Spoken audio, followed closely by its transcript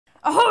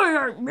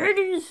Ahoy,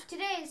 mateys!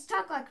 Today is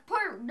Talk Like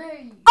Pirate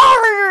Day!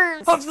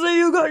 Arr! Hopefully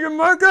you got your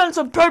marker and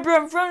some paper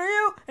in front of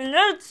you, and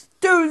let's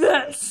do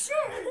this!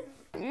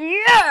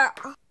 Yeah!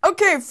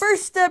 Okay,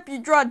 first step,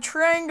 you draw a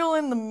triangle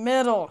in the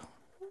middle.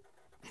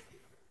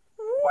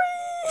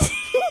 Whee!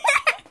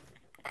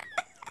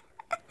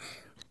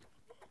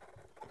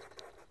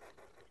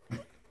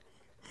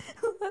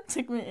 That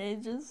took me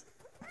ages.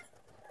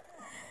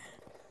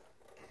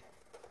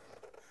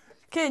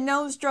 Okay,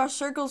 now let's draw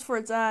circles for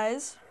its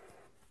eyes.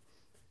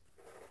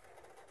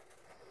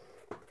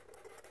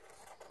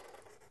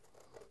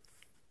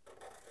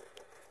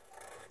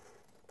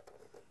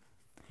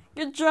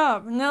 Good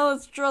job. Now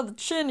let's draw the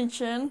chinny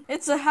chin.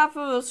 It's a half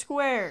of a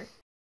square.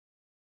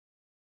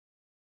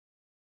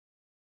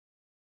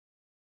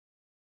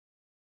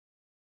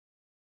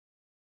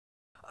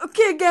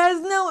 Okay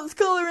guys, now let's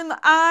color in the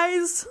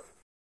eyes.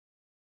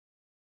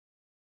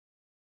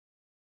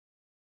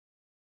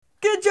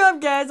 Good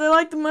job guys, I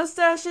like the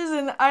mustaches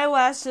and the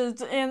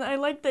eyelashes, and I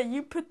like that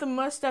you put the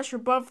mustache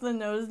above the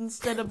nose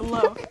instead of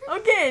below.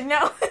 Okay,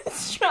 now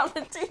let's draw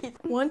the teeth.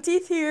 One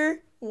teeth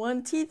here,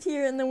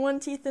 and then one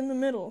teeth in the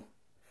middle.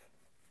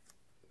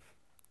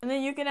 And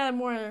then you can add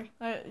more,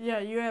 yeah,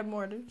 you add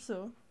more,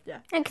 so, yeah.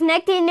 And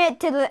connecting it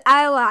to the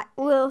eyelash,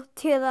 to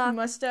the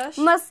mustache?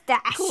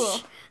 Mustache. Cool.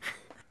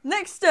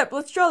 Next step,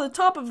 let's draw the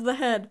top of the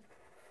head.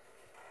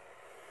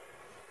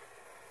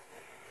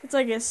 It's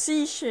like a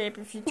C shape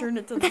if you turn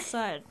it to the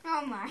side.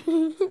 Oh my.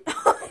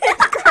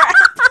 Crap.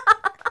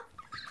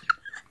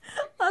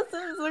 How does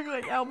this look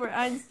like Albert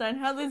Einstein?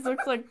 How does this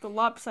look like the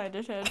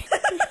lopsided head?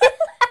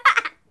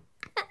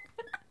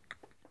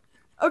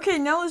 Okay,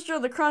 now let's draw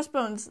the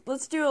crossbones.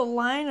 Let's do a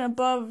line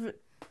above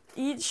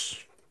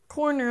each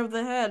corner of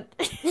the head.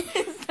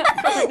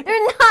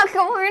 They're not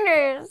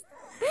corners.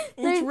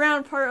 Each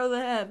round part of the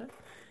head.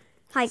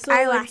 Like so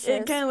eyelashes.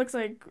 Like, it kind of looks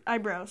like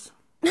eyebrows.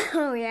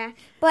 Oh yeah,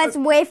 but it's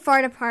way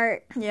far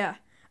apart. Yeah.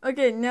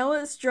 Okay, now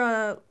let's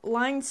draw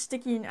lines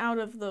sticking out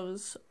of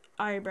those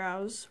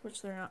eyebrows,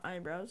 which they're not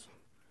eyebrows.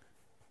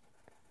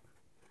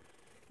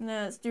 And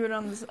then let's do it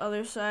on this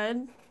other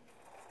side.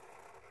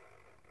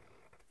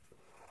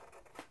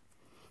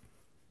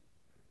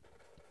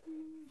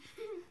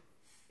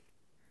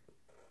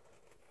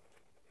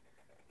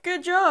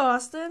 Good job,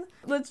 Austin.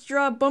 Let's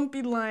draw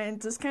bumpy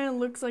lines. This kind of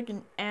looks like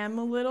an M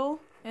a little,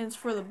 and it's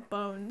for the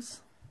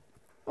bones.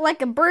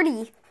 Like a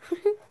birdie.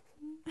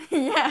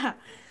 Yeah.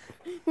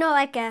 No,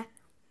 like a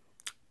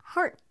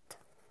heart.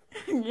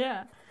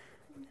 Yeah.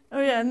 Oh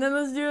yeah, and then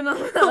let's do it on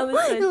the other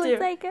side It too. looks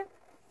like a...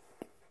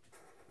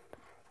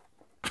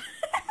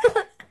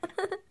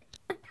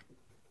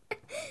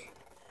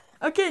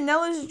 Okay,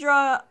 now let's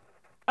draw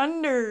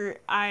under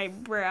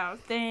eyebrow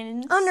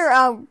things.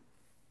 Under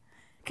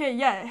Okay,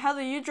 yeah.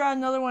 Heather, you draw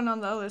another one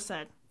on the other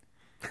side.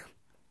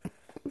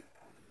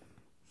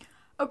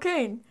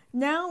 Okay,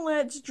 now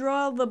let's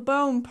draw the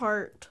bone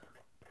part.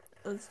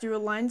 Let's do a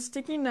line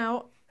sticking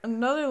out,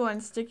 another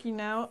line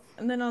sticking out,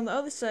 and then on the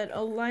other side,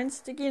 a line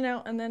sticking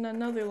out, and then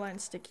another line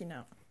sticking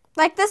out.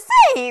 Like the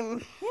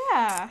same.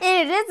 Yeah.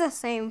 And it is the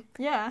same.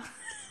 Yeah.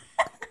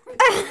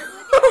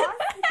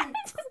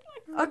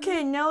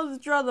 Okay, now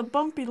let's draw the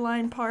bumpy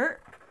line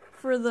part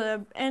for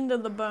the end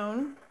of the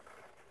bone.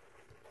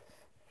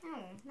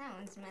 Oh, that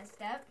one's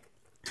messed up.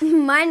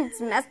 Mine's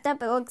messed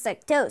up. It looks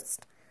like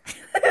toast.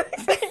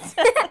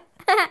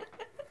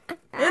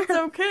 It's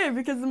okay,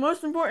 because the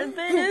most important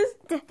thing is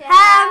to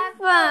have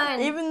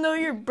fun. Even though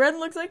your bread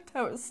looks like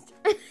toast.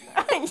 Your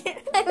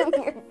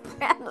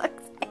bread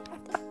looks like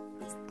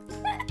toast.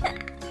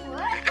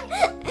 What?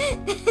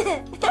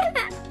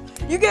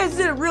 You guys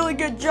did a really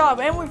good job,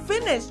 and we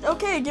finished.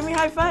 Okay, give me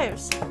high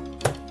fives.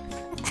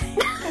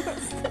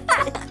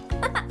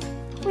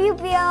 We'll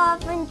be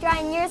off and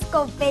drawing your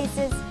skull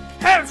faces.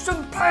 Have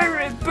some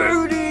pirate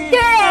booty!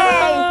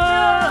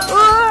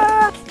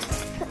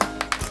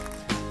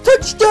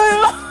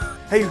 Touchdown!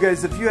 Hey you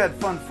guys, if you had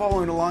fun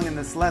following along in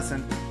this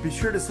lesson, be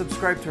sure to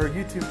subscribe to our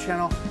YouTube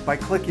channel by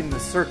clicking the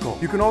circle.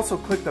 You can also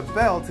click the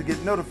bell to get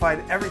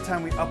notified every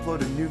time we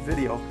upload a new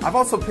video. I've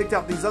also picked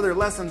out these other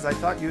lessons I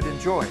thought you'd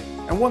enjoy.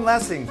 And one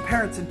last thing,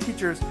 parents and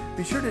teachers,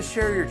 be sure to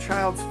share your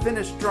child's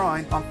finished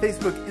drawing on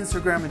Facebook,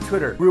 Instagram, and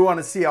Twitter. We want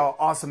to see how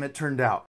awesome it turned out.